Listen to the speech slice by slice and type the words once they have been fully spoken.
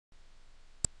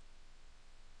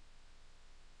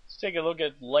take a look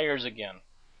at layers again.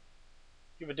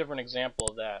 Give a different example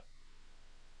of that.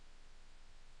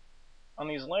 On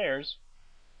these layers,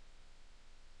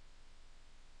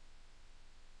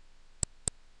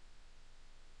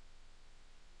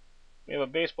 we have a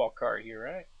baseball card here,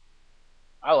 right?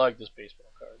 I like this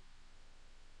baseball card.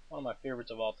 One of my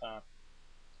favorites of all time.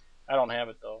 I don't have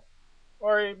it though.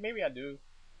 Or maybe I do,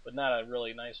 but not a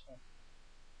really nice one.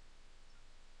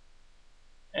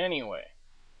 Anyway,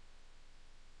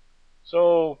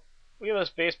 so we have this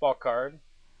baseball card,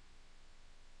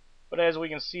 but as we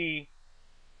can see,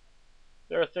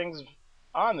 there are things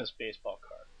on this baseball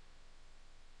card.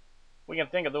 We can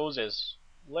think of those as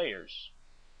layers.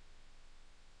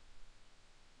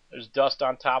 There's dust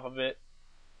on top of it.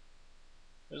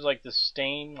 There's like this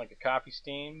stain, like a coffee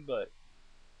stain, but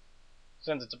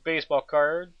since it's a baseball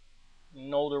card,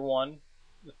 an older one,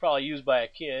 it was probably used by a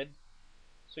kid,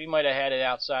 so he might have had it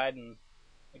outside and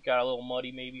it got a little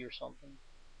muddy maybe or something.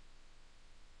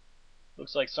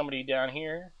 Looks like somebody down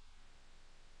here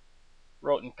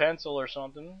wrote in pencil or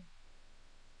something.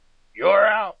 You're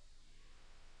out!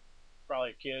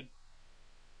 Probably a kid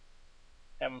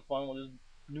having fun with his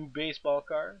new baseball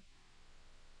card.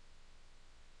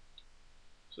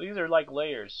 So these are like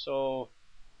layers. So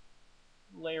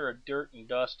layer of dirt and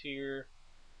dust here.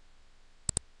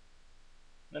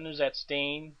 Then there's that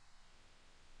stain.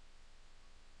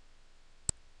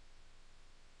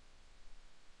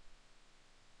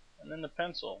 And then the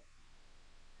pencil.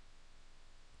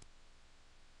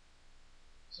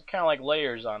 It's kind of like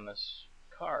layers on this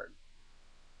card.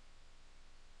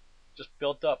 Just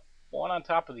built up, one on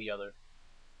top of the other.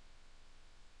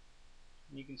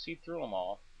 And you can see through them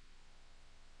all.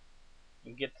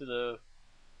 And get to the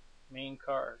main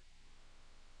card.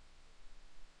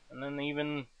 And then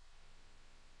even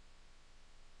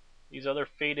these other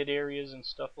faded areas and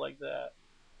stuff like that.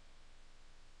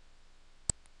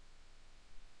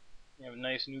 You have a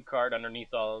nice new card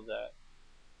underneath all of that.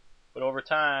 But over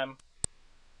time,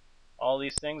 all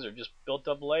these things are just built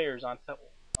up layers on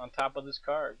top of this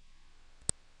card.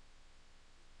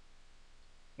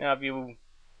 Now if you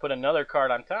put another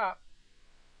card on top,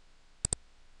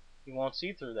 you won't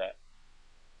see through that.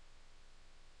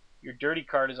 Your dirty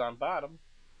card is on bottom,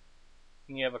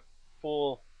 and you have a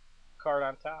full card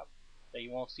on top that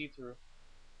you won't see through.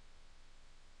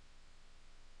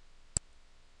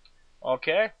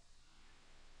 Okay?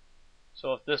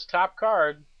 So if this top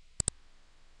card,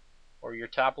 or your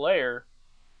top layer,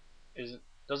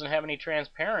 doesn't have any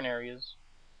transparent areas,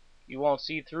 you won't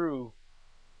see through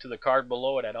to the card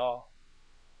below it at all.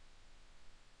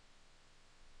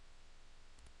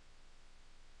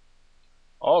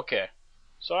 Okay,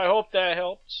 so I hope that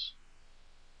helps.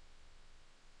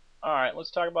 Alright, let's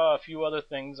talk about a few other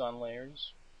things on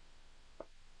layers.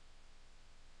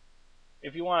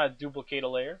 If you want to duplicate a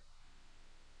layer,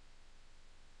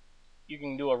 you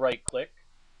can do a right click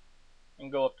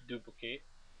and go up to duplicate.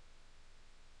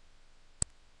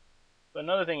 But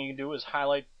another thing you can do is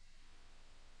highlight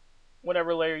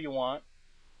whatever layer you want,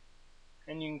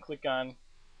 and you can click on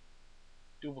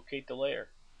duplicate the layer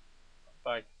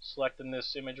by selecting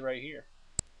this image right here.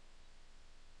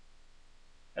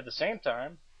 At the same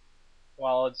time,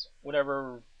 while it's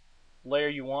whatever layer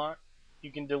you want,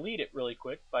 you can delete it really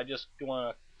quick by just doing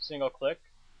a single click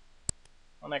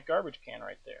on that garbage can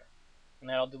right there, and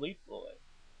that'll delete the layer.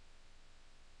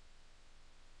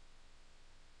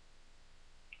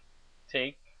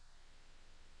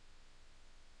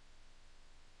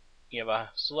 You have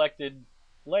a selected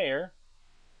layer,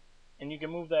 and you can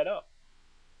move that up.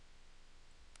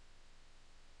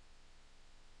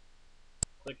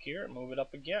 Click here and move it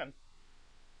up again.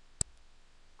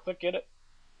 Click it,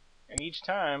 and each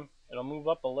time it'll move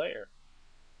up a layer.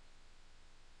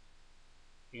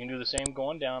 You can do the same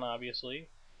going down, obviously,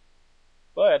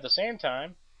 but at the same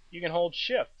time you can hold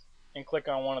shift and click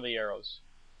on one of the arrows.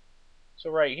 So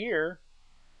right here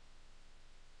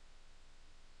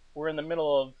we're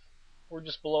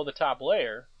just below the top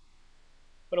layer,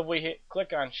 but if we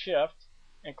click on shift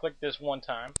and click this one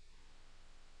time,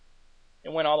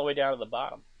 it went all the way down to the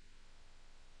bottom.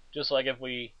 Just like if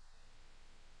we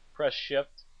press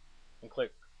shift and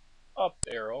click up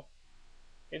arrow,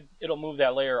 it'll move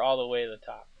that layer all the way to the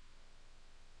top.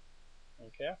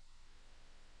 Okay?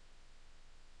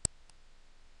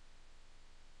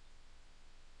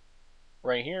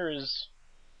 Right here is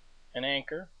an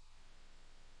anchor.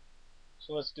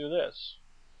 So let's do this.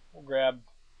 We'll grab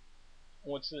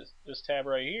this tab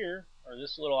right here, or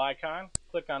this little icon,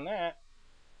 click on that,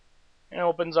 and it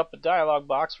opens up a dialog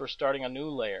box for starting a new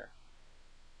layer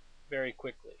very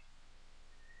quickly.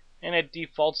 And it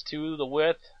defaults to the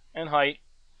width and height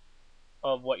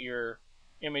of what your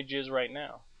image is right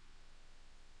now.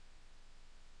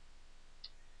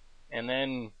 And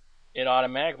then it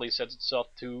automatically sets itself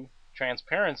to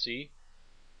transparency,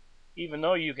 even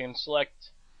though you can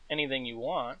select anything you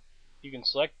want. You can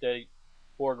select the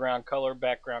foreground color,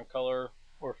 background color,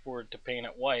 or for it to paint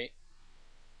it white,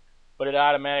 but it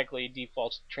automatically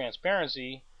defaults to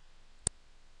transparency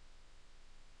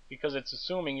because it's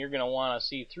assuming you're going to want to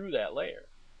see through that layer.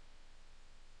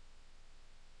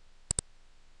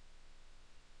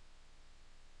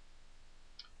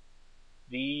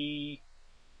 The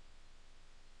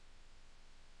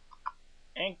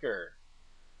anchor.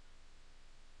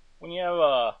 When you have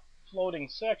a floating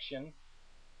section,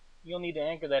 you'll need to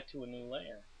anchor that to a new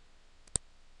layer.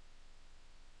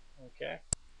 Okay?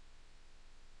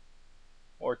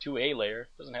 Or to a layer.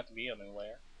 It doesn't have to be a new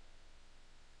layer.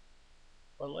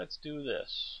 But let's do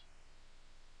this.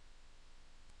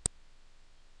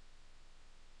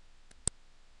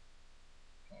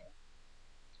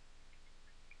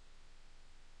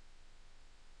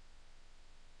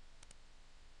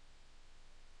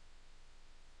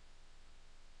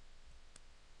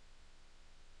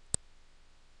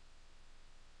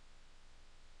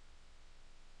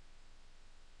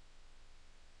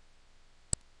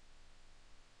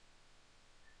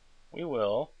 We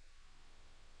will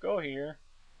go here.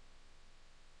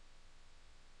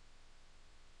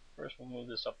 First we'll move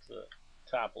this up to the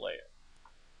top layer.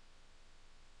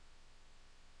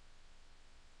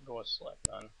 Go with select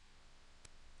none.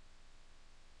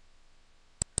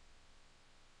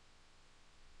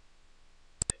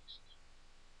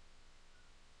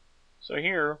 So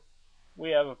here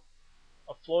we have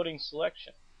a floating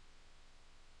selection.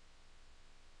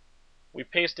 We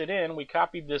pasted in, we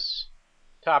copied this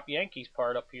top Yankees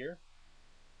part up here,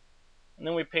 and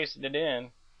then we pasted it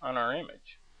in on our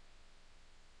image.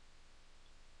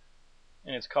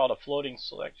 And it's called a floating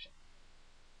selection.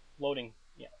 Floating,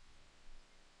 yeah.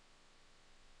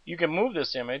 You can move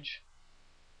this image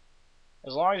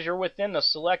as long as you're within the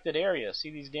selected area.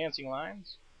 See these dancing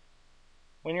lines?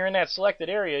 When you're in that selected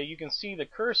area, you can see the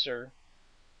cursor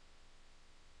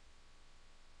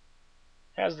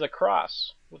has the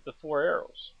cross with the 4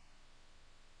 arrows.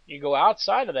 You go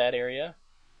outside of that area,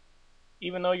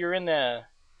 even though you're in the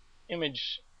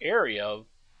image area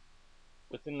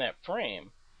within that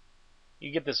frame,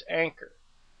 you get this anchor.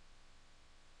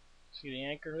 See the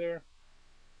anchor there?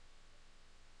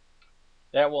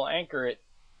 That will anchor it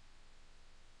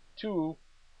to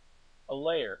a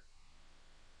layer,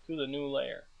 to the new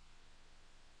layer.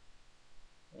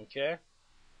 Okay?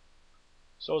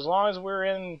 So as long as we're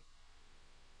in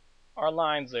our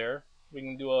lines there, we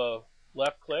can do a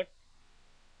left click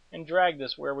and drag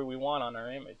this wherever we want on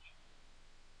our image.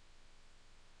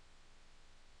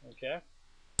 Okay?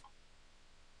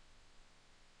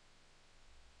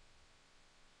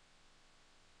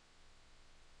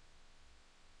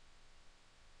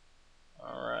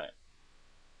 Alright.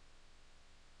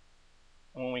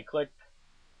 When we click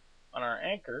on our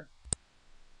anchor,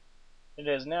 it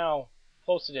has now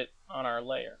posted it on our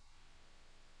layer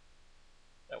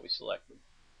that we selected.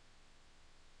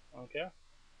 Okay?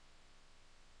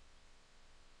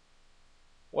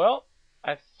 Well,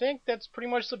 I think that's pretty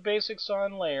much the basics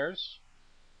on layers.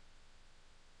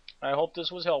 I hope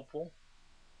this was helpful.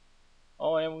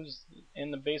 Oh, and it was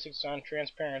in the basics on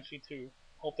transparency too.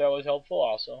 Hope that was helpful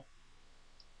also.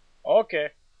 Okay.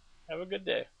 Have a good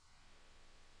day.